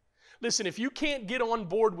 Listen, if you can't get on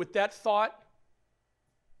board with that thought,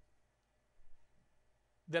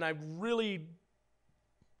 then I really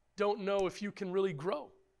don't know if you can really grow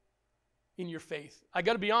in your faith. I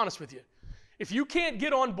got to be honest with you. If you can't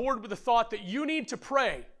get on board with the thought that you need to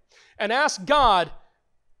pray and ask God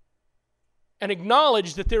and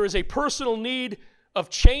acknowledge that there is a personal need of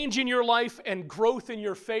change in your life and growth in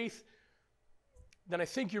your faith, then I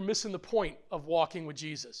think you're missing the point of walking with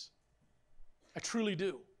Jesus. I truly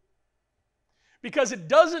do. Because it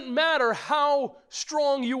doesn't matter how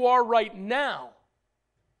strong you are right now.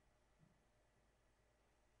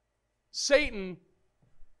 Satan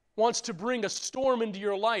wants to bring a storm into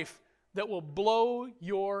your life that will blow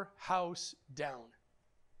your house down.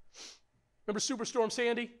 Remember Superstorm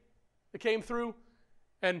Sandy that came through?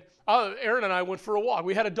 And Aaron and I went for a walk.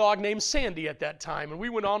 We had a dog named Sandy at that time, and we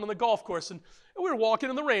went on the golf course, and we were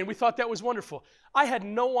walking in the rain. We thought that was wonderful. I had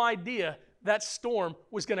no idea that storm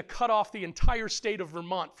was going to cut off the entire state of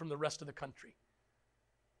Vermont from the rest of the country.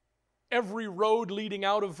 Every road leading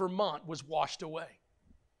out of Vermont was washed away.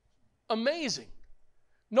 Amazing.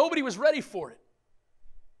 Nobody was ready for it.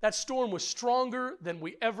 That storm was stronger than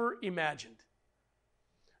we ever imagined.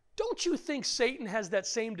 Don't you think Satan has that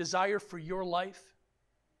same desire for your life?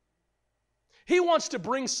 He wants to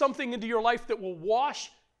bring something into your life that will wash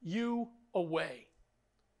you away,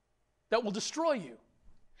 that will destroy you.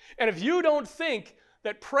 And if you don't think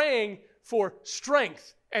that praying for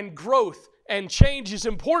strength and growth and change is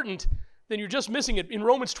important, then you're just missing it. In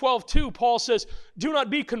Romans 12:2, Paul says, "Do not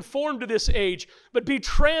be conformed to this age, but be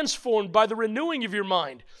transformed by the renewing of your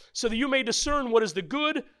mind, so that you may discern what is the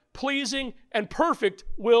good, pleasing, and perfect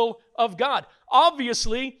will of God."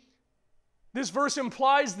 Obviously, this verse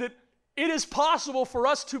implies that it is possible for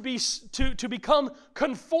us to become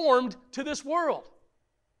conformed to this world.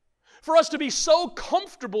 For us to be so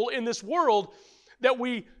comfortable in this world that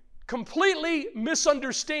we completely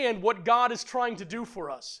misunderstand what God is trying to do for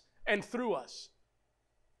us and through us.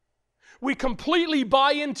 We completely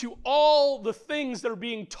buy into all the things that are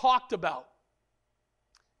being talked about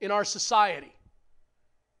in our society.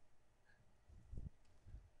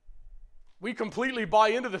 We completely buy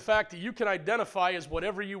into the fact that you can identify as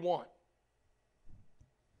whatever you want.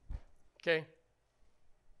 Okay?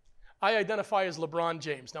 I identify as LeBron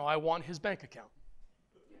James. Now, I want his bank account.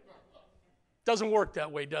 Doesn't work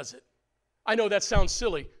that way, does it? I know that sounds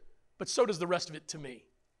silly, but so does the rest of it to me,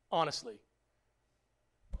 honestly.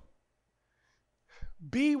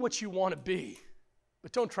 Be what you want to be,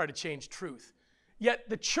 but don't try to change truth. Yet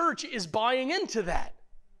the church is buying into that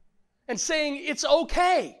and saying it's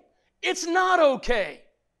okay. It's not okay.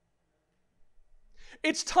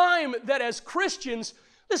 It's time that as Christians,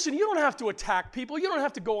 listen, you don't have to attack people. You don't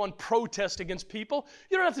have to go on protest against people.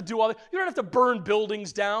 You don't have to do all that. You don't have to burn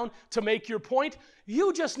buildings down to make your point.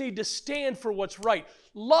 You just need to stand for what's right.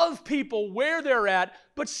 Love people where they're at,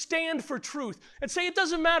 but stand for truth. And say it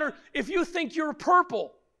doesn't matter if you think you're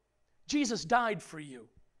purple. Jesus died for you.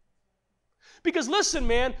 Because listen,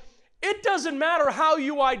 man, it doesn't matter how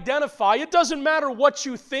you identify. It doesn't matter what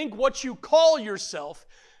you think, what you call yourself.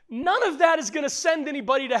 None of that is going to send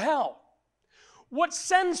anybody to hell. What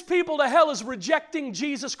sends people to hell is rejecting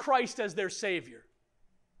Jesus Christ as their Savior.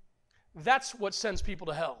 That's what sends people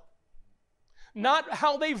to hell. Not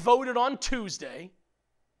how they voted on Tuesday.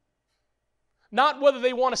 Not whether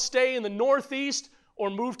they want to stay in the Northeast or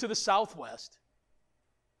move to the Southwest.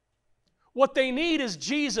 What they need is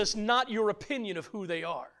Jesus, not your opinion of who they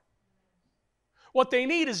are. What they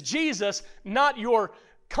need is Jesus, not your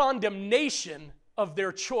condemnation of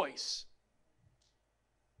their choice.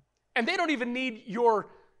 And they don't even need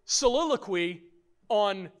your soliloquy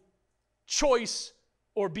on choice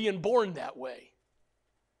or being born that way.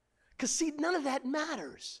 Because see, none of that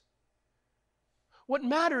matters. What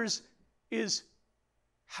matters is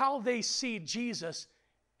how they see Jesus,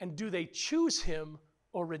 and do they choose him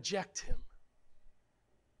or reject him?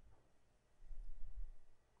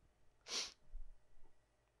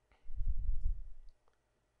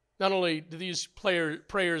 Not only do these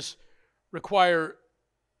prayers require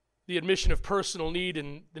the admission of personal need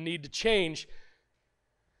and the need to change,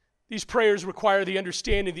 these prayers require the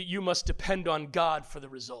understanding that you must depend on God for the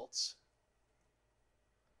results.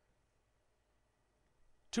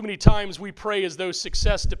 Too many times we pray as though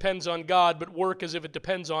success depends on God, but work as if it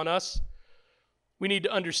depends on us. We need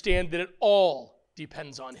to understand that it all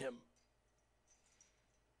depends on him.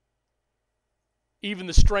 Even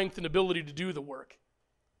the strength and ability to do the work.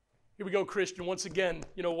 Here we go, Christian, once again.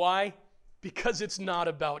 You know why? Because it's not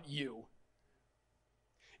about you.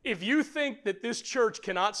 If you think that this church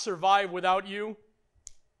cannot survive without you,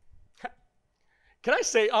 can I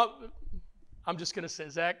say, I'm just going to say,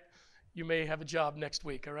 Zach, you may have a job next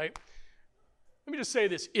week, all right? Let me just say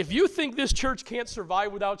this. If you think this church can't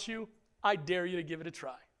survive without you, I dare you to give it a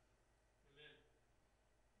try.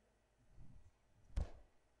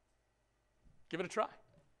 Give it a try.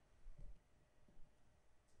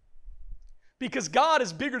 Because God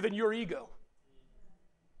is bigger than your ego.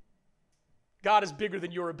 God is bigger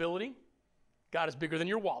than your ability. God is bigger than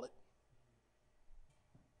your wallet.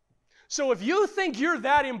 So if you think you're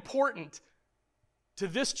that important to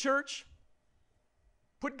this church,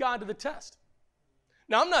 put God to the test.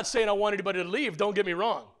 Now, I'm not saying I want anybody to leave. Don't get me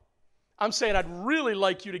wrong. I'm saying I'd really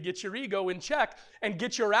like you to get your ego in check and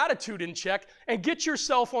get your attitude in check and get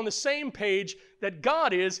yourself on the same page that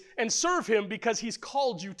God is and serve him because he's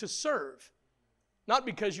called you to serve. Not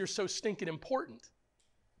because you're so stinking important.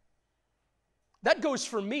 That goes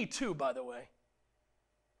for me too, by the way.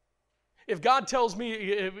 If God tells me,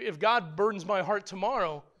 if God burdens my heart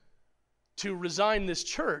tomorrow to resign this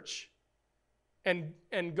church and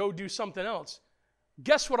go do something else,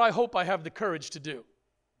 guess what I hope I have the courage to do?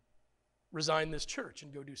 Resign this church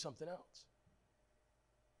and go do something else.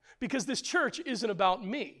 Because this church isn't about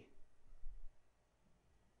me.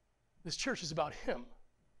 This church is about him.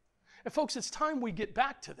 And folks, it's time we get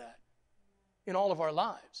back to that in all of our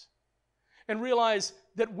lives and realize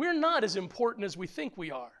that we're not as important as we think we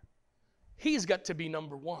are. He's got to be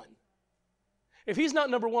number one. If he's not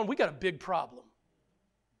number one, we got a big problem.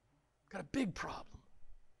 Got a big problem.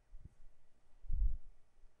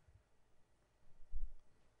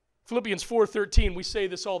 Philippians 4:13, we say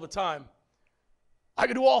this all the time. I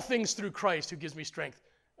can do all things through Christ who gives me strength.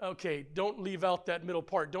 Okay, don't leave out that middle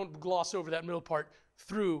part. Don't gloss over that middle part.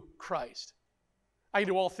 Through Christ. I can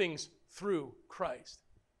do all things through Christ.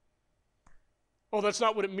 Oh, that's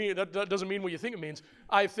not what it means. That doesn't mean what you think it means.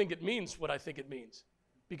 I think it means what I think it means.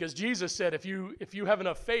 Because Jesus said if you have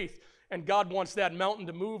enough faith and God wants that mountain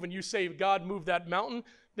to move and you say, God, move that mountain,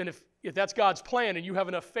 then if that's God's plan and you have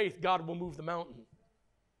enough faith, God will move the mountain.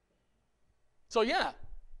 So yeah,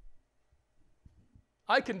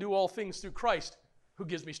 I can do all things through Christ who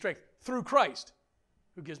gives me strength. Through Christ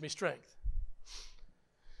who gives me strength.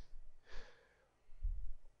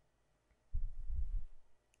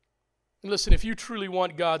 And listen, if you truly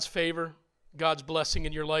want God's favor, God's blessing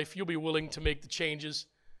in your life, you'll be willing to make the changes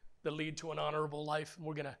that lead to an honorable life.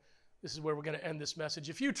 And this is where we're going to end this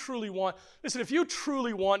message. If you truly want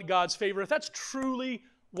God's favor, if that's truly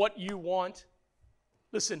what you want,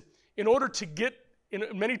 listen, in order to get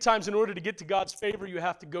many times in order to get to God's favor, you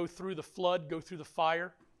have to go through the flood, go through the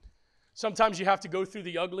fire. Sometimes you have to go through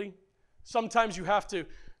the ugly. Sometimes you have to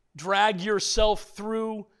drag yourself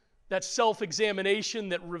through that self-examination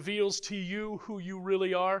that reveals to you who you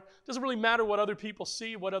really are. It doesn't really matter what other people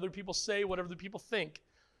see, what other people say, what other people think.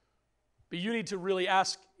 But you need to really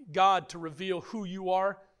ask God to reveal who you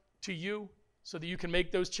are to you so that you can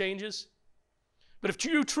make those changes. But if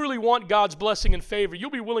you truly want God's blessing and favor, you'll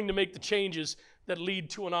be willing to make the changes that lead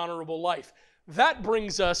to an honorable life. That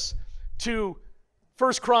brings us to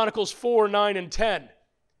II Chronicles 4, 9, and 10.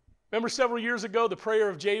 Remember several years ago, the prayer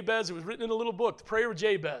of Jabez? It was written in a little book, the prayer of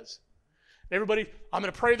Jabez. And everybody, I'm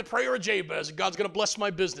going to pray the prayer of Jabez, and God's going to bless my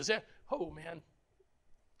business. Oh, man.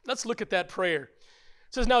 Let's look at that prayer.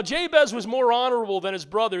 It says, now Jabez was more honorable than his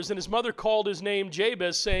brothers, and his mother called his name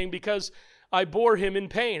Jabez, saying, because I bore him in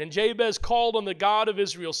pain. And Jabez called on the God of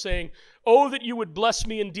Israel, saying, oh, that you would bless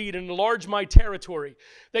me indeed and enlarge my territory,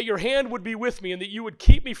 that your hand would be with me, and that you would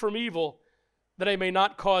keep me from evil, that I may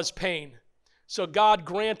not cause pain. So God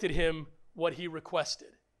granted him what he requested.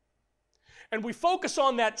 And we focus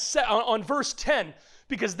on that on verse 10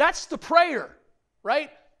 because that's the prayer, right?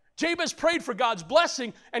 Jabez prayed for God's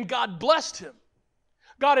blessing, and God blessed him.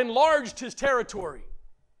 God enlarged his territory.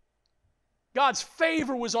 God's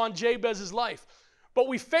favor was on Jabez's life. But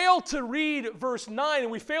we fail to read verse 9,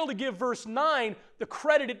 and we fail to give verse 9 the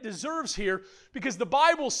credit it deserves here, because the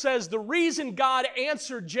Bible says the reason God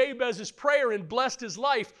answered Jabez's prayer and blessed his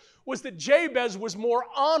life was that Jabez was more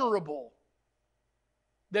honorable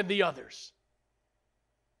than the others.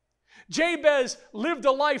 Jabez lived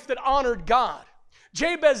a life that honored God.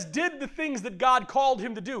 Jabez did the things that God called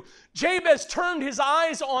him to do. Jabez turned his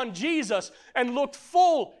eyes on Jesus and looked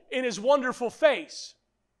full in his wonderful face.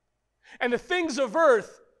 And the things of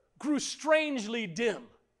earth grew strangely dim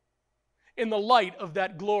in the light of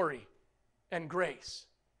that glory and grace.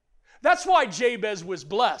 That's why Jabez was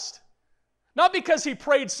blessed. Not because he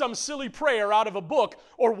prayed some silly prayer out of a book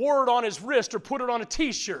or wore it on his wrist or put it on a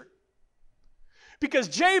t-shirt. Because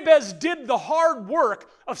Jabez did the hard work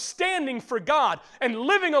of standing for God and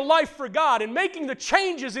living a life for God and making the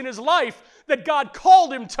changes in his life that God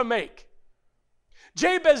called him to make.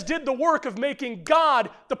 Jabez did the work of making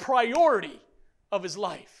God the priority of his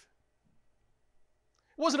life.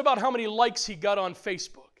 It wasn't about how many likes he got on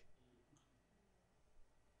Facebook.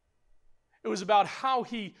 It was about how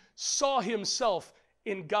he saw himself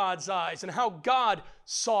in God's eyes and how God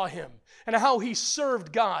saw him and how he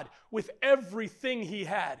served God with everything he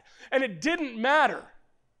had. And it didn't matter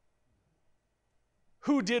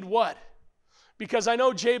who did what. Because I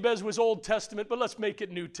know Jabez was Old Testament, but let's make it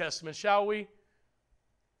New Testament, shall we?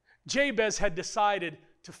 Jabez had decided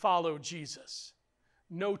to follow Jesus.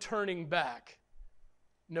 No turning back.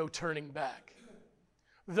 No turning back.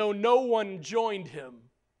 Though no one joined him,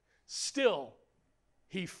 still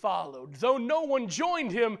he followed. Though no one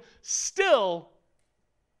joined him, still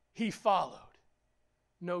he followed.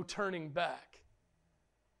 No turning back.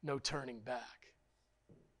 No turning back.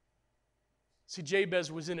 See,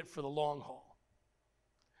 Jabez was in it for the long haul.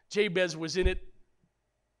 Jabez was in it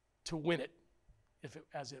to win it,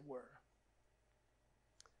 as it were.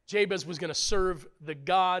 Jabez was going to serve the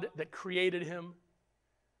God that created him,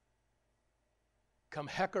 come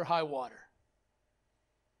heck or high water.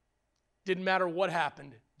 Didn't matter what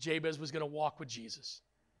happened, Jabez was going to walk with Jesus,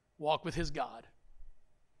 walk with his God.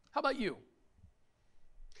 How about you?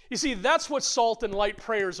 You see, that's what salt and light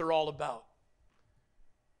prayers are all about.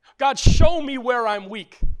 God, show me where I'm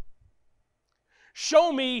weak.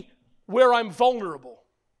 Show me where I'm vulnerable.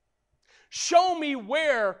 Show me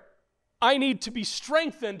where I need to be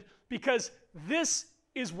strengthened, because this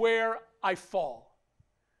is where I fall.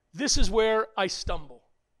 This is where I stumble.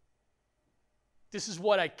 This is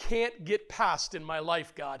what I can't get past in my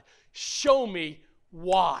life, God. Show me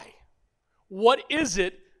why. What is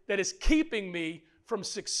it that is keeping me from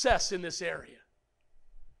success in this area?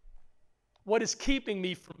 What is keeping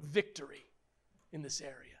me from victory in this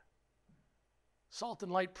area? Salt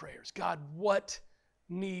and light prayers. God, what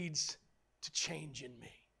needs to change in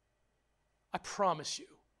me? I promise you,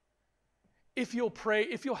 if you'll pray,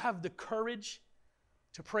 if you'll have the courage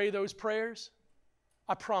to pray those prayers,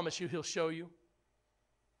 I promise you He'll show you.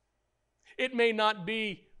 It may not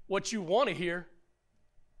be what you want to hear,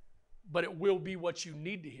 but it will be what you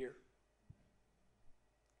need to hear.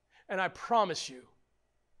 And I promise you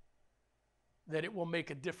that it will make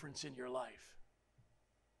a difference in your life.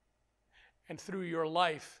 And through your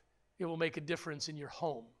life, it will make a difference in your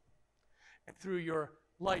home. And through your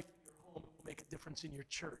life and your home, it will make a difference in your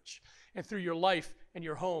church. And through your life and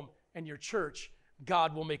your home and your church,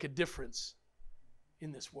 God will make a difference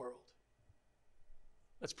in this world.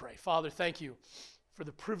 Let's pray. Father, thank you for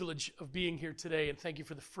the privilege of being here today, and thank you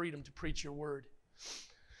for the freedom to preach your word.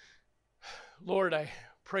 Lord, I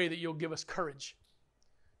pray that you'll give us courage.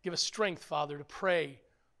 Give us strength, Father, to pray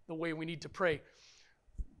the way we need to pray.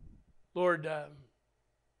 Lord,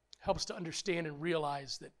 help us to understand and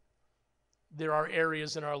realize that there are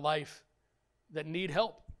areas in our life that need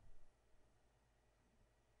help.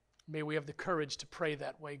 May we have the courage to pray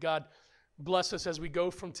that way. God, bless us as we go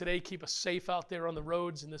from today. Keep us safe out there on the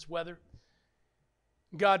roads in this weather.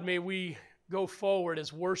 God, may we go forward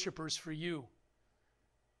as worshipers for you,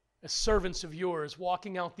 as servants of yours,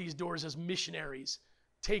 walking out these doors as missionaries,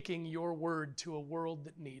 taking your word to a world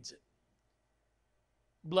that needs it.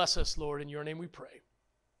 Bless us, Lord. In your name we pray.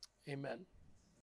 Amen.